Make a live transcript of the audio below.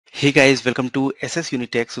Hey guys, welcome to SS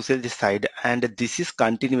Unitech. Sushil this side, and this is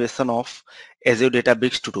continuation of Azure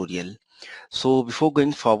Databricks tutorial. So before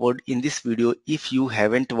going forward in this video, if you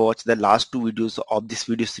haven't watched the last two videos of this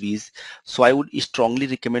video series, so I would strongly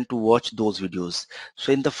recommend to watch those videos.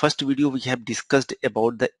 So in the first video, we have discussed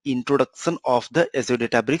about the introduction of the Azure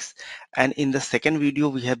Databricks, and in the second video,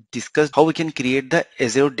 we have discussed how we can create the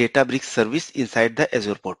Azure Databricks service inside the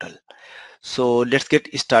Azure portal. So let's get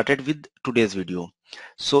started with today's video.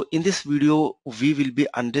 So in this video, we will be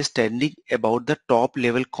understanding about the top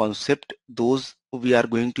level concept, those we are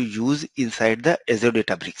going to use inside the Azure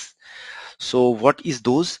Databricks. So what is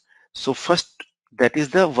those? So first, that is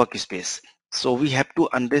the workspace. So we have to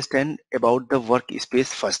understand about the workspace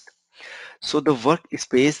first. So the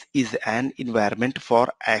workspace is an environment for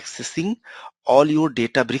accessing all your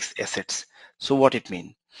Databricks assets. So what it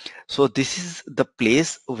means? So this is the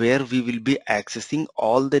place where we will be accessing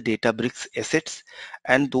all the Databricks assets,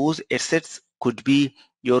 and those assets could be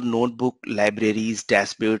your notebook, libraries,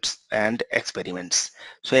 dashboards, and experiments.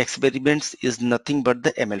 So experiments is nothing but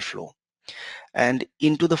the ML flow, and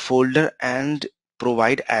into the folder and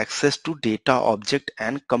provide access to data object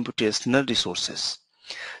and computational resources.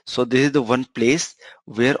 So this is the one place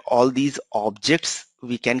where all these objects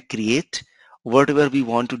we can create. Whatever we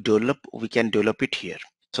want to develop, we can develop it here.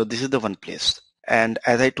 So this is the one place. And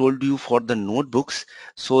as I told you for the notebooks,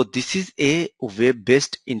 so this is a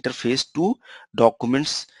web-based interface to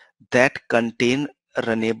documents that contain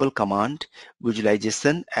runnable command,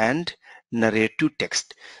 visualization, and narrative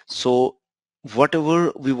text. So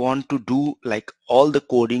whatever we want to do, like all the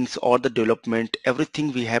codings or the development,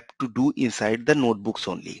 everything we have to do inside the notebooks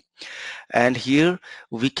only. And here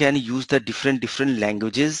we can use the different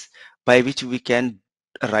languages by which we can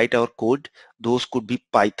write our code. Those could be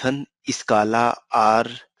Python, Scala, R,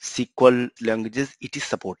 SQL languages it is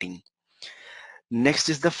supporting. Next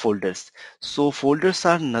is the folders. So folders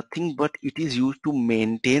are nothing but it is used to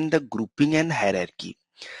maintain the grouping and hierarchy.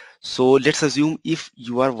 So let's assume if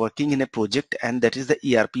you are working in a project and that is the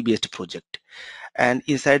ERP based project, and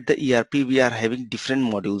inside the ERP we are having different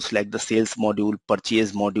modules like the sales module,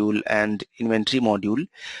 purchase module, and inventory module.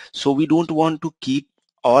 So we don't want to keep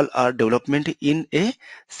all our development in a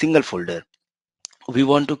single folder. We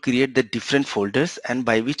want to create the different folders and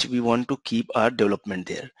by which we want to keep our development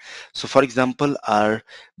there. So for example, our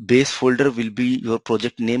base folder will be your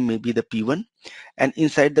project name, maybe the P1, and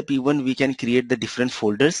inside the P1 we can create the different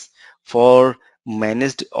folders for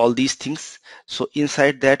managed all these things. So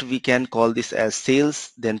inside that we can call this as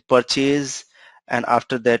sales, then purchase, and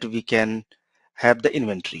after that we can have the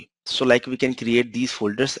inventory. So like we can create these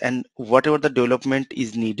folders, and whatever the development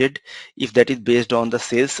is needed, if that is based on the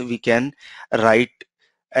sales, we can write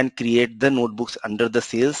and create the notebooks under the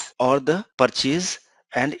sales or the purchase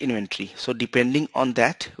and inventory. So depending on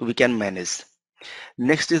that we can manage.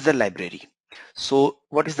 Next is the library. So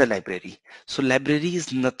what is the library? So library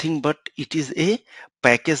is nothing but it is a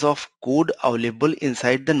package of code available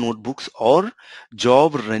inside the notebooks or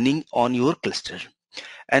job running on your cluster.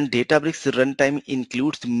 And Databricks runtime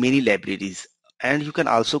includes many libraries, and you can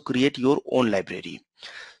also create your own library.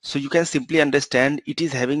 So you can simply understand it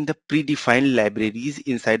is having the predefined libraries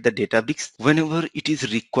inside the Databricks. Whenever it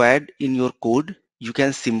is required in your code, you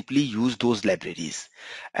can simply use those libraries.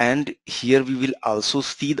 And here we will also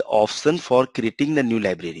see the option for creating the new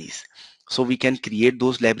libraries. So we can create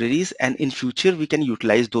those libraries, and in future we can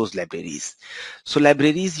utilize those libraries. So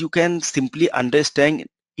libraries, you can simply understand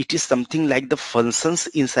it is something like the functions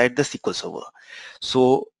inside the SQL Server.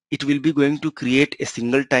 So it will be going to create a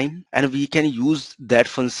single time and we can use that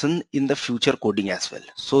function in the future coding as well.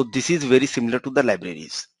 So this is very similar to the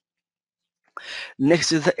libraries.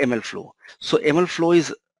 Next is the ML flow. So ML flow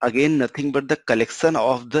is again nothing but the collection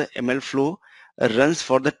of the ML flow runs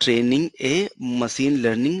for the training a machine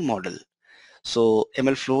learning model. So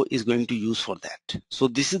ML flow is going to use for that. So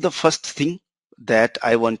this is the first thing that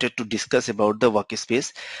I wanted to discuss about the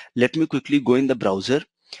workspace. Let me quickly go in the browser,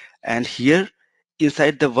 and here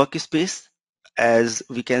inside the workspace, as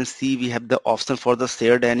we can see, we have the option for the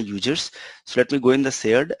shared and users. So let me go in the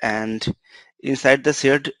shared, and inside the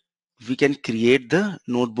shared we can create the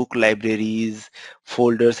notebook libraries,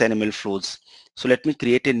 folders, and ML flows. So let me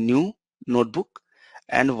create a new notebook,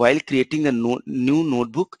 and while creating a new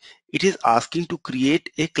notebook, it is asking to create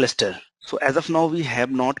a cluster. So as of now we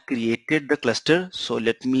have not created the cluster, so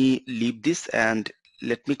let me leave this and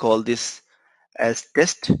let me call this as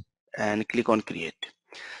test and click on create.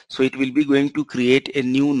 So it will be going to create a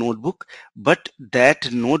new notebook, but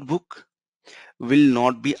that notebook will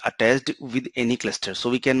not be attached with any cluster,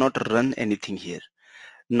 so we cannot run anything here.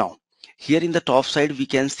 Now Here in the top side, we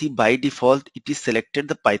can see by default it is selected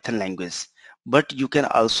the Python language, but you can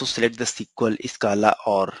also select the SQL, Scala,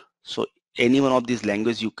 or so any one of these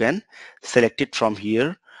languages you can select it from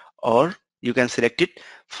here, or you can select it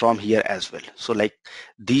from here as well. So like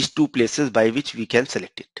these two places by which we can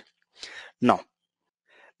select it. Now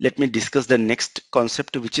let me discuss the next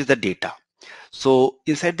concept, which is the data. So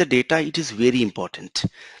inside the data, it is very important.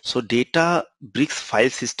 So Databricks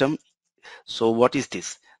file system. So what is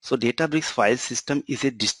this? So Databricks file system is a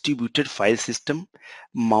distributed file system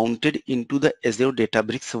mounted into the Azure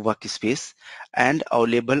Databricks workspace and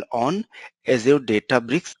available on Azure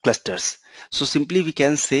Databricks clusters. So simply we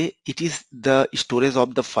can say it is the storage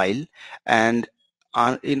of the file, and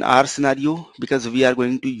in our scenario, because we are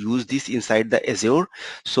going to use this inside the Azure,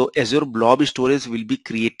 so Azure blob storage will be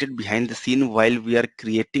created behind the scene while we are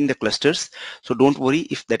creating the clusters. So don't worry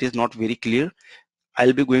if that is not very clear.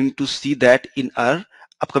 I'll be going to see that in our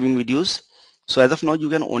upcoming videos. So as of now, you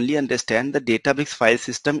can only understand the Databricks file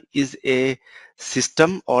system is a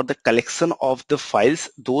system or the collection of the files.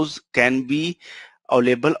 Those can be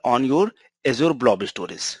available on your Azure blob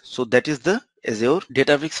storage. So that is the Azure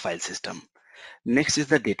Databricks file system. Next is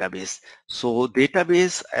the database. So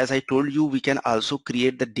database, as I told you, we can also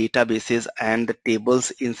create the databases and the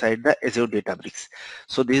tables inside the Azure Databricks.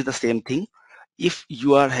 So this is the same thing. If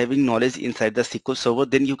you are having knowledge inside the SQL Server,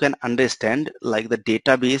 then you can understand like the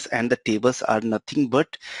database and the tables are nothing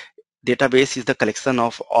but database is the collection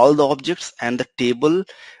of all the objects, and the table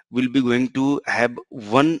will be going to have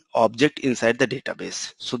one object inside the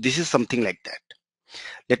database. So this is something like that.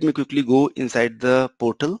 Let me quickly go inside the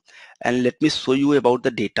portal and let me show you about the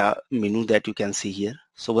data menu that you can see here.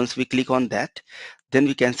 So once we click on that, then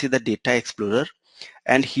we can see the data explorer,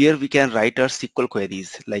 and here we can write our SQL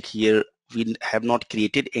queries. Like here we have not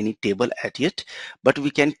created any table at yet, but we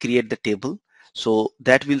can create the table. So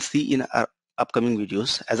that we'll see in our upcoming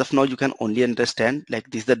videos. As of now, you can only understand like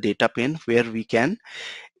this is the data pane where we can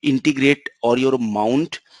integrate or your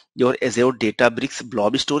mount your Azure Databricks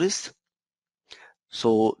blob storage.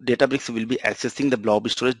 So Databricks will be accessing the blob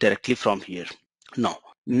storage directly from here. Now,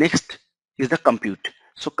 next is the compute.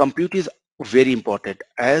 So compute is very important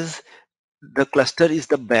as the cluster is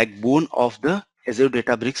the backbone of the Azure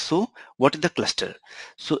Databricks. So what is the cluster?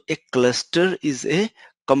 So a cluster is a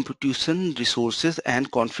computation resources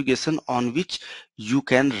and configuration on which you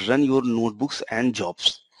can run your notebooks and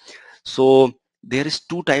jobs. So there is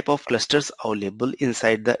two type of clusters available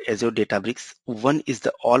inside the Azure Databricks. One is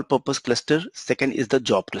the all-purpose cluster, second is the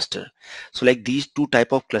job cluster. So like these two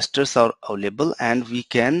type of clusters are available, and we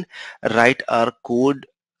can write our code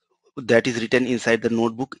that is written inside the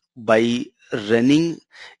notebook by running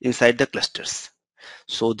inside the clusters.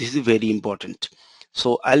 So this is very important.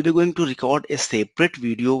 So I'll be going to record a separate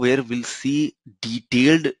video where we'll see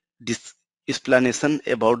detailed this explanation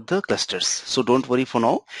about the clusters. So don't worry for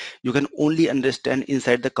now. You can only understand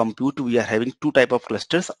inside the compute we are having two type of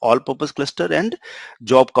clusters, all purpose cluster and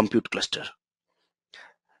job compute cluster.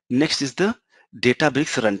 Next is the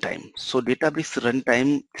Databricks runtime. So Databricks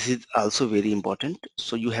runtime, this is also very important.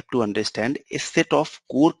 So you have to understand a set of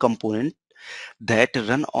core components that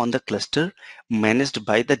run on the cluster managed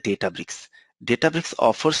by the Databricks. Databricks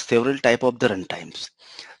offers several type of the runtimes.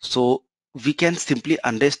 So we can simply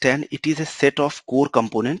understand it is a set of core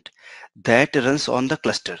component that runs on the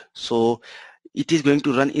cluster. So it is going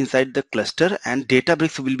to run inside the cluster and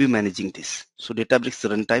Databricks will be managing this. So Databricks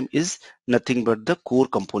runtime is nothing but the core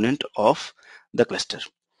component of the cluster.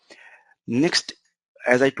 Next,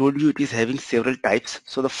 as I told you, it is having several types.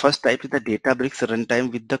 So the first type is the Databricks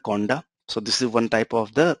runtime with the Conda. So this is one type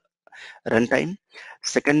of the runtime.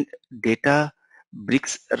 Second,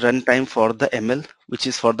 Databricks runtime for the ML, which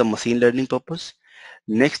is for the machine learning purpose.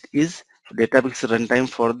 Next is Databricks runtime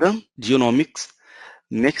for the genomics.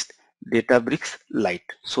 Next, Databricks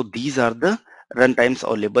Lite. So these are the runtimes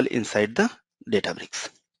available inside the Databricks.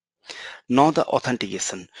 Now the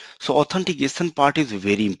authentication. So authentication part is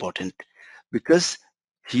very important because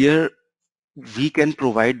here we can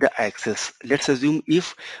provide the access. Let's assume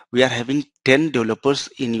if we are having 10 developers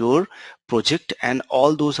in your project and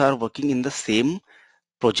all those are working in the same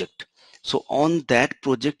project. So on that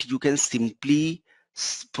project, you can simply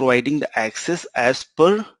providing the access as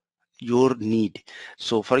per your need.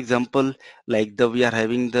 So for example, like we are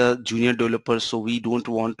having the junior developers, so we don't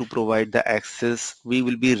want to provide the access. We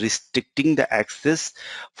will be restricting the access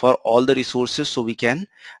for all the resources, so we can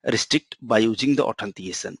restrict by using the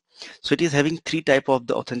authentication. So it is having three type of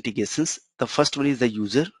the authentications. The first one is the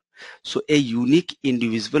user. So a unique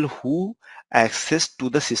individual who access to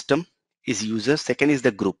the system is user. Second is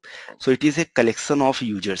the group. So it is a collection of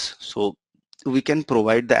users. So we can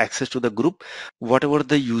provide the access to the group. Whatever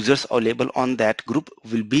the users available on that group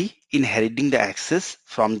will be inheriting the access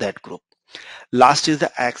from that group. Last is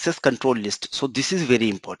the access control list. So this is very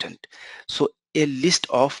important. So a list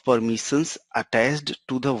of permissions attached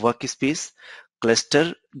to the workspace,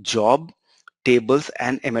 cluster, job, tables,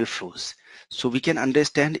 and ML flows. So we can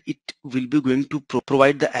understand it will be going to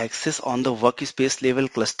provide the access on the workspace level,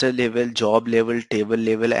 cluster level, job level, table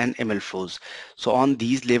level, and ML flows. So on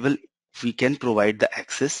these level, we can provide the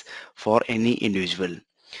access for any individual.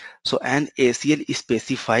 So an ACL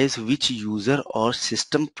specifies which user or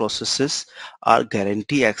system processes are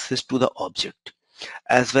guarantee access to the object,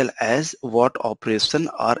 as well as what operation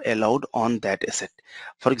are allowed on that asset.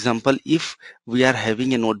 For example, if we are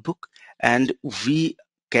having a notebook and we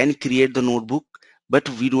can create the notebook, but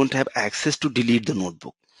we don't have access to delete the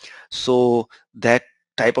notebook. So that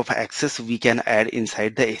type of access we can add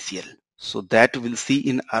inside the ACL. So that we'll see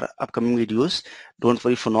in our upcoming videos. Don't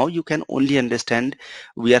worry, for now you can only understand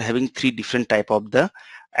we are having three different type of the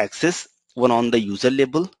access. One on the user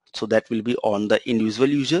level, so that will be on the individual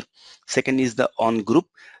user. Second is the on group.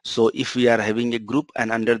 So if we are having a group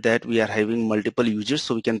and under that we are having multiple users,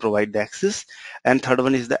 so we can provide the access. And third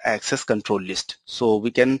one is the access control list. So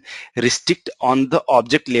we can restrict on the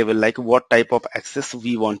object level, like what type of access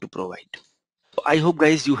we want to provide. So I hope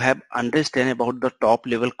guys you have understand about the top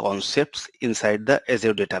level concepts inside the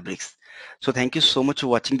Azure Databricks. So thank you so much for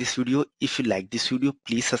watching this video. If you like this video,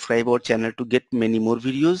 please subscribe our channel to get many more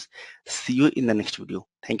videos. See you in the next video.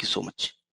 Thank you so much.